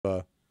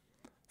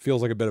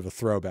feels like a bit of a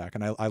throwback.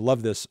 And I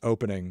love this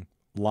opening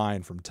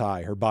line from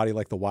Ty. Her body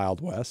like the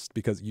Wild West,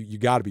 because you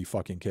got to be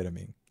fucking kidding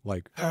me.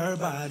 Like, her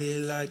body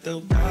like the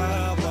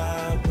Wild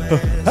Wild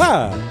West.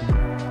 Ha!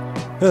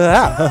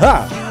 Ha ha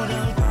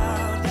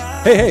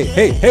ha! Hey,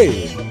 hey, hey,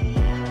 hey!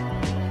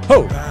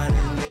 Ho!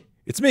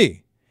 It's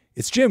me.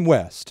 It's Jim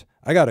West.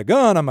 I got a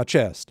gun on my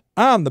chest.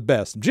 I'm the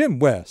best. I'm Jim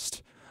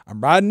West.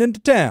 I'm riding into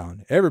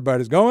town.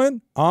 Everybody's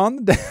going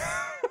on the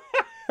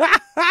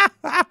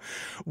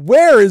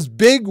Where is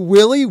Big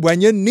Willie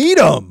when you need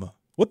him?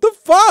 What the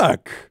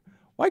fuck?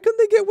 Why couldn't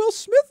they get Will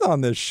Smith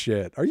on this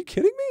shit? Are you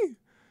kidding me?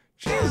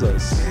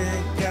 Jesus.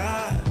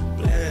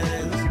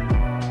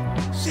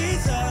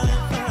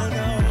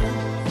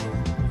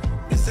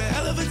 It's a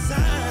hell of a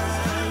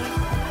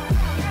time.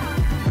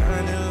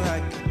 Burning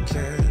like a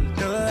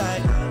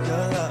candlelight.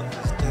 Your love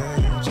is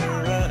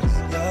dangerous.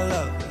 Your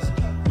love is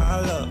my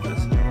love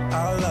is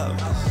our love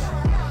is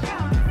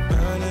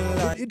burning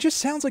like. It just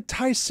sounds like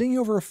Ty singing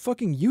over a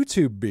fucking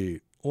YouTube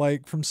beat,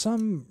 like from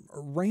some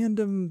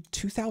random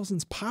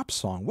 2000s pop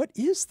song. What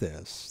is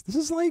this? This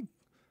is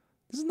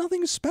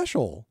nothing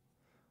special.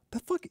 The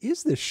fuck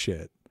is this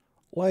shit?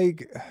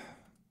 Like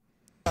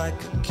a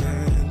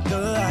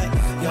candlelight.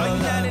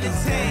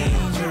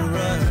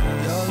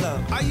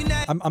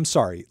 I'm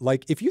sorry.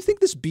 Like, if you think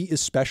this beat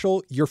is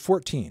special, you're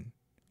 14.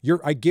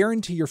 I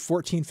guarantee you're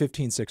 14,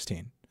 15,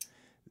 16.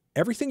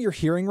 Everything you're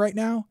hearing right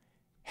now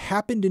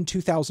happened in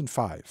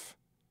 2005.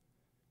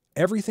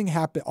 Everything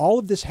happened. All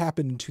of this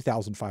happened in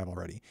 2005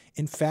 already.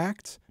 In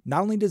fact,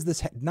 not only did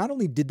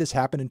this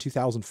happen in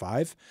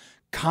 2005,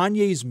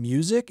 Kanye's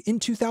music in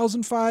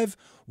 2005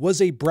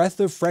 was a breath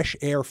of fresh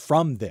air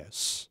from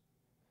this.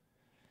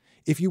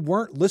 If you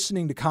weren't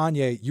listening to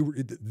Kanye,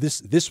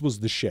 this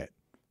was the shit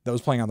that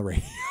was playing on the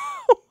radio.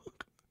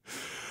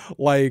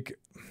 Like,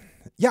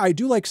 yeah, I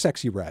do like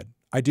Sexy Red.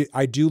 I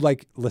do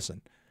like,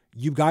 listen,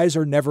 you guys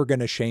are never going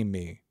to shame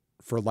me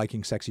for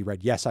liking Sexy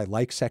Red. Yes, I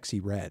like Sexy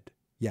Red.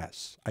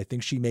 Yes, I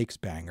think she makes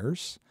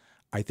bangers.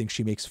 I think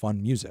she makes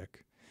fun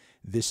music.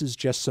 This is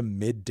just some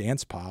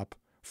mid-dance pop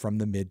from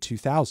the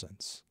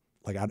mid-2000s.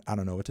 Like, I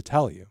don't know what to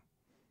tell you.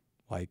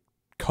 Like,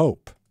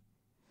 cope.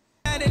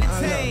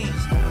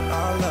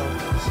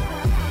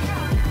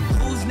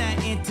 Who's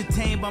not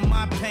entertained by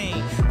my pain?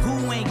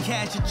 Who ain't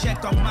cash a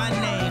check off my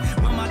name?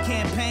 When my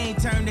campaign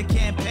turned to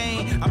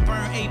campaign, I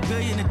burned 8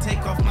 billion to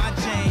take off my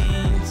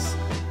chains.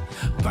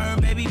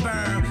 Burn, baby,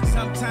 burn.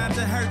 Sometimes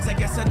it hurts, I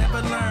guess I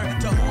never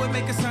learned. To who would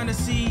make us turn the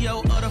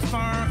CEO of the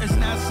firm? It's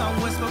now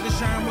someone smoking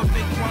sherm with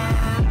big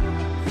worm.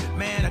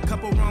 Man, a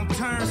couple wrong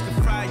turns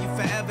could fry you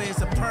forever.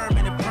 It's a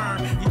permanent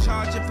perm. You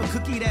charge it for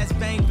cookie, that's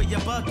bang for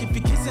your buck. If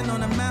you're kissing on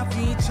the mouth,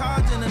 you ain't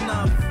charging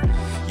enough.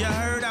 You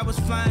heard I was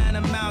flying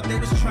them out. They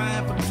was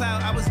trying for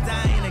clout. I was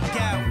dying of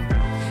gout.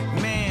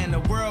 Man, the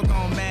world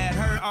gone mad.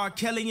 Heard R.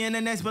 Kelly in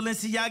the next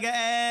Balenciaga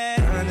ad.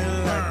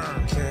 Burning like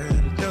a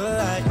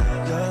candlelight.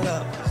 Your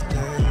love is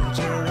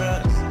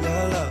dangerous.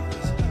 Your love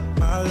is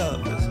my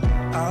love is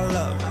our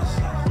love is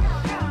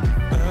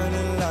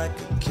burning like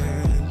a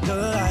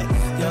candlelight.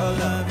 Your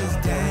love is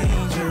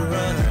dangerous.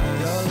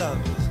 Your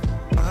love is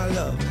my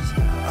love is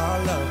our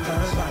love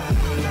is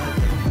burning like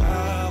a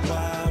wild,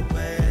 wild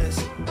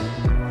west.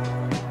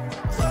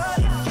 What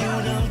if you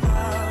don't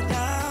fall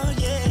down,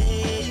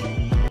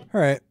 yeah.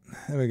 All right,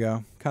 there we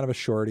go. Kind of a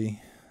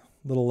shorty,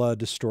 little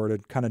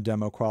distorted, kind of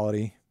demo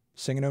quality.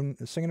 Singing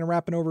and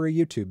rapping over a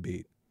YouTube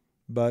beat.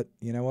 But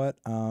you know what?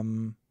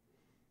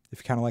 If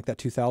you kind of like that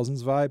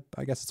 2000s vibe,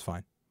 I guess it's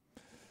fine.